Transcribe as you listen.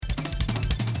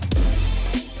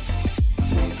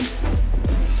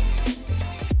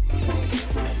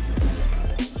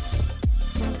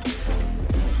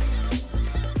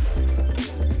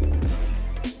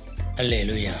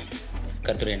அல்லேலூயா.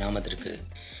 கர்த்தருடைய நாமத்திற்கு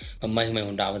மகிமை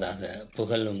உண்டாவதாக.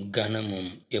 புகழும் கனமும்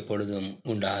எப்பொழுதும்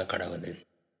உண்டாக கடவது.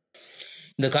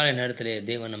 இந்த காலை நேரத்திலே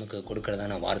தேவன் நமக்கு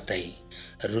கொடுக்கிறதான வார்த்தை,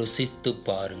 ருசித்து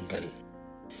பாருங்கள்.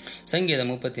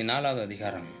 சங்கீதம் 34வது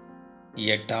அதிகாரம்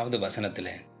 8வது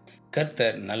வசனத்தில்,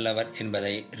 கர்த்தர் நல்லவர்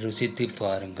என்பதை ருசித்து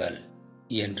பாருங்கள்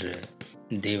என்று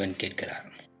தேவன்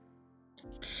கேட்கிறார்.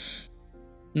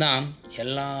 நாம்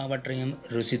எல்லாவற்றையும்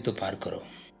ருசித்து பார்க்கிறோம்.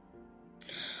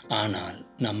 ஆனால்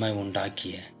நம்மை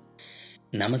உண்டாக்கிய,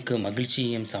 நமக்கு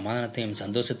மகிழ்ச்சியையும் சமாதானத்தையும்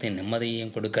சந்தோஷத்தையும்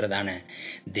நிம்மதியையும் கொடுக்கிறதான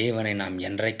தேவனை நாம்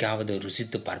என்றைக்காவது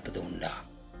ருசித்து பார்த்தது உண்டா?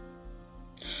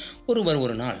 ஒருவர்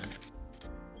ஒரு நாள்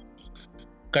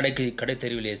கடை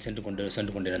தெருவிலே சென்று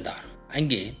கொண்டிருந்தார்.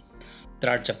 அங்கே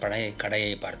திராட்சை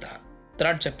கடையை பார்த்தார்.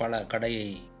 திராட்சை பழ கடையை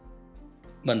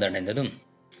வந்தடைந்ததும்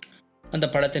அந்த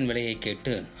பழத்தின் விலையை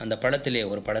கேட்டு அந்த பழத்திலே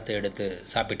ஒரு பழத்தை எடுத்து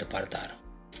சாப்பிட்டு பார்த்தார்.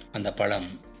 அந்த பழம்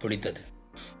புளித்தது.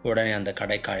 உடனே அந்த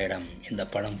கடைக்காரரிடம், இந்த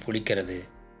பழம் புளிக்கிறது,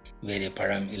 வேறு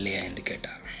பழம் இல்லையா என்று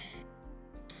கேட்டார்.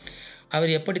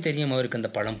 அவர் எப்படி தெரியும் அவருக்கு அந்த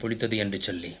பழம் புளித்தது என்று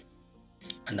சொல்லி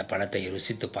அந்த பழத்தை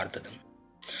ருசித்து பார்த்ததும்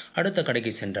அடுத்த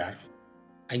கடைக்கு சென்றார்.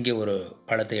 அங்கே ஒரு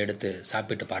பழத்தை எடுத்து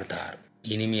சாப்பிட்டு பார்த்தார்.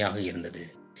 இனிமையாக இருந்தது.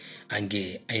 அங்கே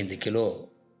 5 கிலோ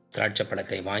திராட்சை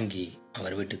பழத்தை வாங்கி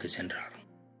அவர் வீட்டுக்கு சென்றார்.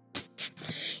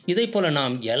 இதை போல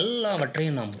நாம்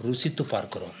எல்லாவற்றையும் நாம் ருசித்து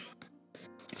பார்க்கிறோம்.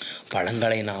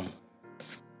 பழங்களை நாம்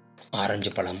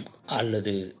ஆரஞ்சு பழம்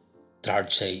அல்லது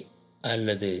திராட்சை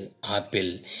அல்லது ஆப்பிள்,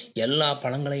 எல்லா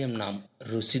பழங்களையும் நாம்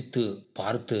ருசித்து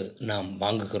பார்த்து நாம்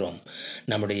வாங்குகிறோம்.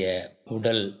 நம்முடைய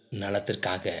உடல்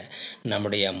நலத்திற்காக,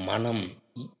 நம்முடைய மனம்,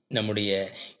 நம்முடைய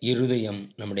இருதயம்,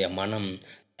 நம்முடைய மனம்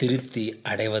திருப்தி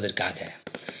அடைவதற்காக.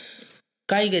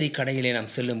 காய்கறி கடையிலே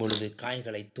நாம் செல்லும் பொழுது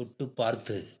காய்களை தொட்டு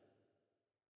பார்த்து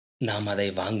நாம் அதை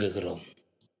வாங்குகிறோம்.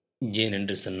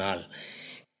 ஏனென்று சொன்னால்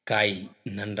காய்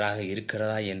நன்றாக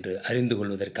இருக்கிறதா என்று அறிந்து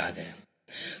கொள்வதற்காக.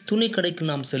 துணி கடைக்கு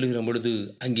நாம் செல்கிற பொழுது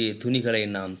அங்கே துணிகளை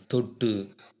நாம் தொட்டு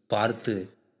பார்த்து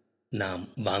நாம்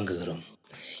வாங்குகிறோம்.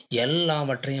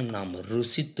 எல்லாவற்றையும் நாம்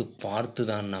ருசித்து பார்த்து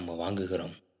தான் நாம்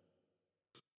வாங்குகிறோம்.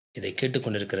 இதை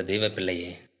கேட்டுக்கொண்டிருக்கிற தெய்வ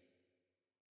பிள்ளையே,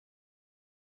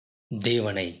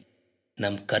 தேவனை,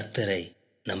 நம் கர்த்தரை,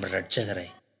 நம் இரட்சகரை,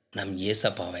 நம்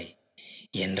இயேசப்பாவை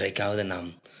என்றைக்காவது நாம்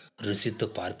ருசித்து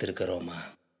பார்த்திருக்கிறோமா?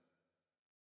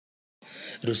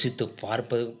 ருசித்து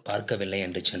பார்க்கவில்லை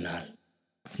என்று சொன்னால்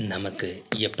நமக்கு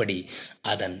எப்படி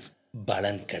அதன்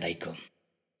பலன் கிடைக்கும்?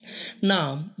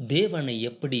 நாம் தேவனை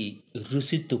எப்படி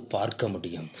ருசித்து பார்க்க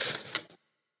முடியும்?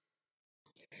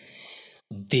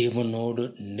 தேவனோடு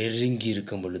நெருங்கி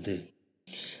இருக்கும் பொழுது,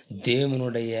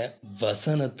 தேவனுடைய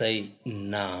வசனத்தை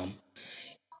நாம்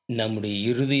நம்முடைய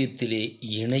இருதயத்திலே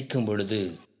இணைக்கும் பொழுது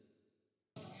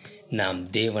நாம்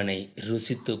தேவனை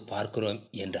ருசித்து பார்க்கிறோம்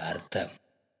என்று அர்த்தம்.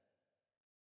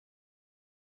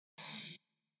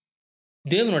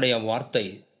 தேவனுடைய வார்த்தை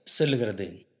சொல்லுகிறது,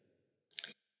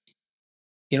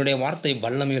 என்னுடைய வார்த்தை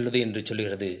வல்லமையுள்ளது என்று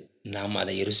சொல்லுகிறது. நாம்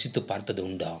அதை ருசித்து பார்த்தது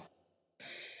உண்டா?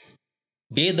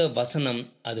 வேத வசனம்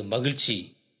அது மகிழ்ச்சி,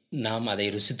 நாம் அதை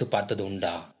ருசித்து பார்த்தது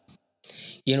உண்டா?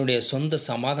 என்னுடைய சொந்த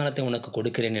சமாதானத்தை உனக்கு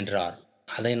கொடுக்கிறேன் என்றார்,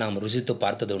 அதை நாம் ருசித்து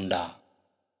பார்த்தது உண்டா?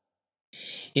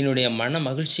 என்னுடைய மன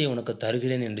மகிழ்ச்சியை உனக்கு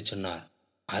தருகிறேன் என்று சொன்னார்,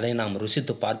 அதை நாம்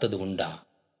ருசித்து பார்த்தது உண்டா?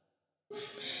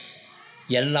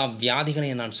 எல்லா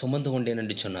வியாதிகளையும் நான் சுமந்து கொண்டேன்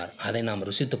என்று சொன்னார், அதை நாம்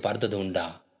ருசித்து பார்த்தது உண்டா?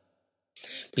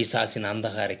 பிசாசின்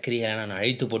அந்தகார கிரியை நான்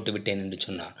அழித்து போட்டு விட்டேன் என்று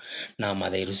சொன்னார், நாம்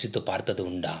அதை ருசித்து பார்த்தது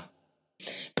உண்டா?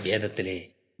 வேதத்திலே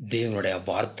தேவனுடைய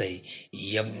வார்த்தை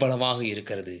எவ்வளவாக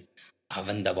இருக்கிறது.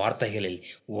 அந்த வார்த்தைகளில்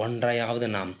ஒன்றையாவது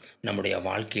நாம் நம்முடைய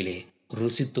வாழ்க்கையிலே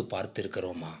ருசித்து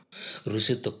பார்த்திருக்கிறோமா?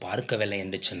 ருசித்து பார்க்கவில்லை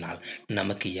என்று சொன்னால்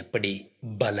நமக்கு எப்படி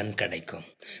பலன் கிடைக்கும்?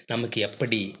 நமக்கு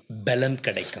எப்படி பலம்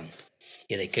கிடைக்கும்?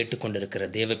 இதை கேட்டுக்கொண்டிருக்கிற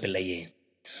தேவ பிள்ளையே,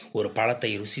 ஒரு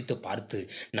பழத்தை ருசித்து பார்த்து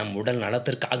நம் உடல்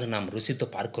நலத்திற்காக நாம் ருசித்து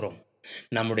பார்க்கிறோம்.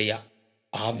 நம்முடைய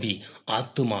ஆவி,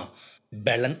 ஆத்துமா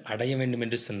பலன் அடைய வேண்டும்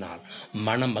என்று சொன்னால்,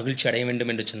 மனம் மகிழ்ச்சி அடைய வேண்டும்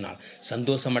என்று சொன்னால்,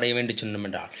 சந்தோஷம் அடைய வேண்டும்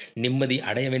சொன்னோம், நிம்மதி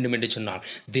அடைய வேண்டும் என்று சொன்னால்,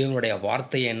 தேவனுடைய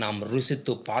வார்த்தையை நாம்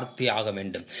ருசித்து பார்த்தே ஆக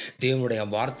வேண்டும். தேவனுடைய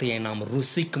வார்த்தையை நாம்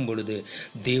ருசிக்கும் பொழுது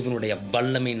தேவனுடைய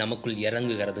வல்லமை நமக்குள்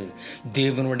இறங்குகிறது.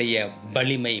 தேவனுடைய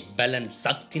வலிமை, பலன்,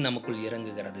 சக்தி நமக்குள்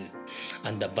இறங்குகிறது.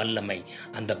 அந்த வல்லமை,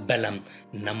 அந்த பலம்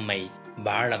நம்மை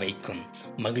வாழ வைக்கும்,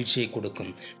 மகிழ்ச்சியை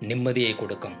கொடுக்கும், நிம்மதியை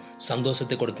கொடுக்கும்,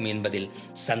 சந்தோஷத்தை கொடுக்கும் என்பதில்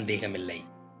சந்தேகமில்லை.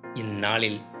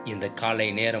 இந்நாளில், இந்த காலை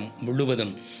நேரம்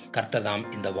முழுவதும் கர்த்தர்தாம்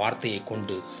இந்த வார்த்தையை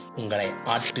கொண்டு உங்களை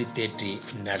ஆற்றி தேற்றி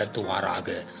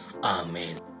நடத்துவாராக.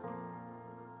 ஆமேன்.